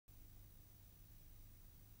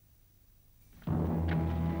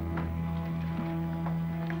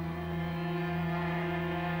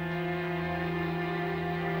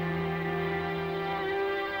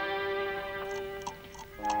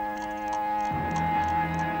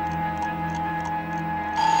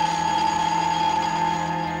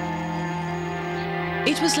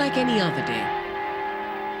It was like any other day.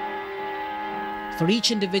 For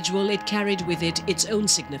each individual, it carried with it its own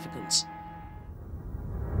significance.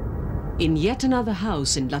 In yet another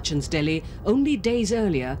house in Lutyens' Delhi, only days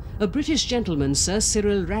earlier, a British gentleman, Sir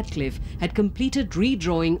Cyril Ratcliffe, had completed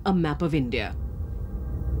redrawing a map of India.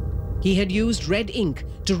 He had used red ink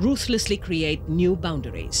to ruthlessly create new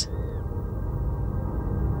boundaries.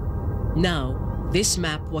 Now, this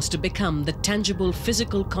map was to become the tangible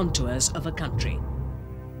physical contours of a country.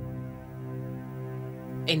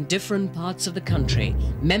 In different parts of the country,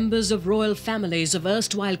 members of royal families of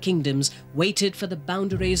erstwhile kingdoms waited for the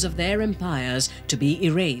boundaries of their empires to be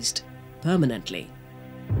erased permanently.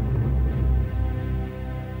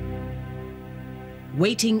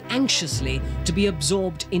 Waiting anxiously to be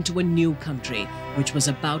absorbed into a new country which was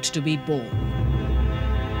about to be born.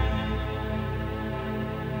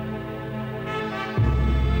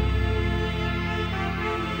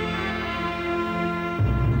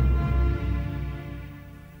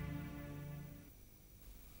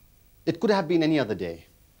 It could have been any other day.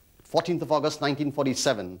 14th of August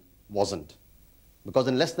 1947 wasn't. Because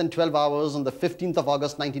in less than 12 hours on the 15th of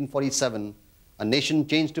August 1947, a nation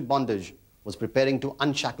changed to bondage was preparing to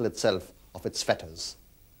unshackle itself of its fetters.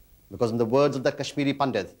 Because in the words of that Kashmiri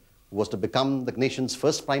Pandit, who was to become the nation's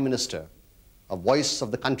first prime minister, a voice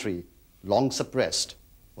of the country, long suppressed,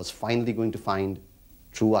 was finally going to find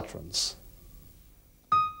true utterance.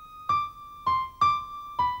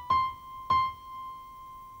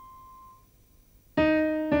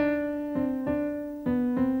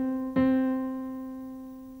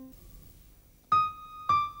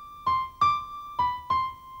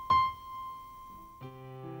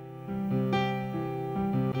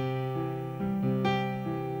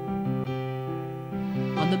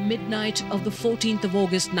 Midnight of the 14th of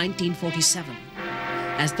August 1947,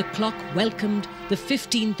 as the clock welcomed the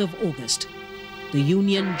 15th of August, the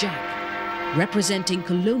Union Jack, representing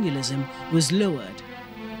colonialism, was lowered,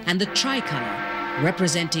 and the tricolor,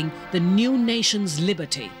 representing the new nation's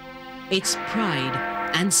liberty, its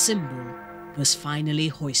pride and symbol, was finally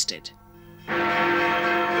hoisted.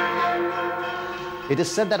 It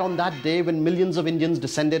is said that on that day, when millions of Indians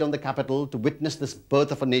descended on the capital to witness this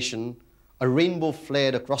birth of a nation, a rainbow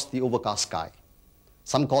flared across the overcast sky.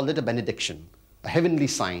 Some called it a benediction, a heavenly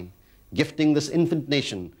sign, gifting this infant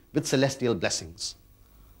nation with celestial blessings.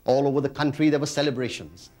 All over the country there were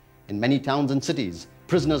celebrations. In many towns and cities,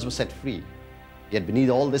 prisoners were set free. Yet beneath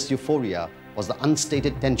all this euphoria was the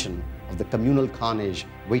unstated tension of the communal carnage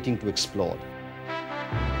waiting to explode.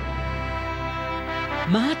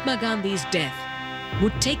 Mahatma Gandhi's death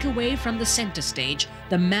would take away from the center stage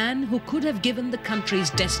the man who could have given the country's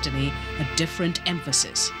destiny a different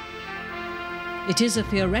emphasis. It is a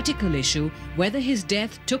theoretical issue whether his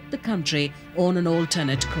death took the country on an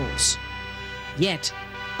alternate course. Yet,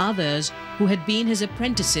 others who had been his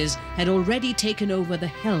apprentices had already taken over the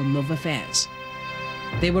helm of affairs.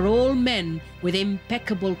 They were all men with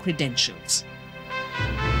impeccable credentials.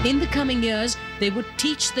 In the coming years, they would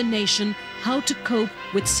teach the nation how to cope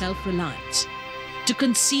with self-reliance, to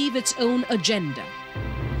conceive its own agenda,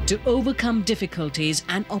 to overcome difficulties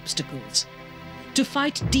and obstacles, to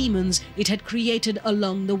fight demons it had created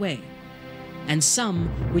along the way, and some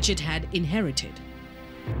which it had inherited.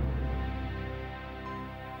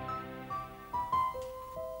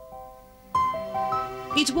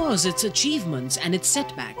 It was its achievements and its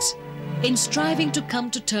setbacks, in striving to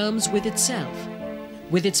come to terms with itself,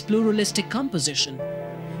 with its pluralistic composition,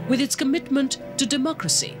 with its commitment to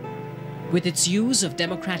democracy, with its use of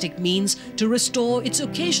democratic means to restore its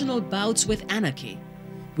occasional bouts with anarchy,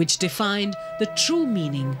 which defined the true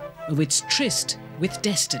meaning of its tryst with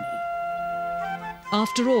destiny.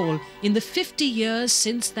 After all, in the 50 years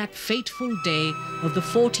since that fateful day of the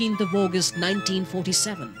 14th of August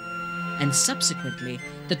 1947, and subsequently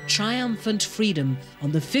the triumphant freedom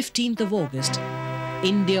on the 15th of August,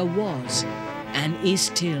 India was and is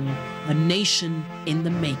still a nation in the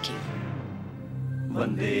making.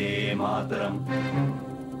 Vande Mataram,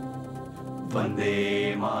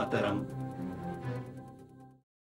 Vande Mataram.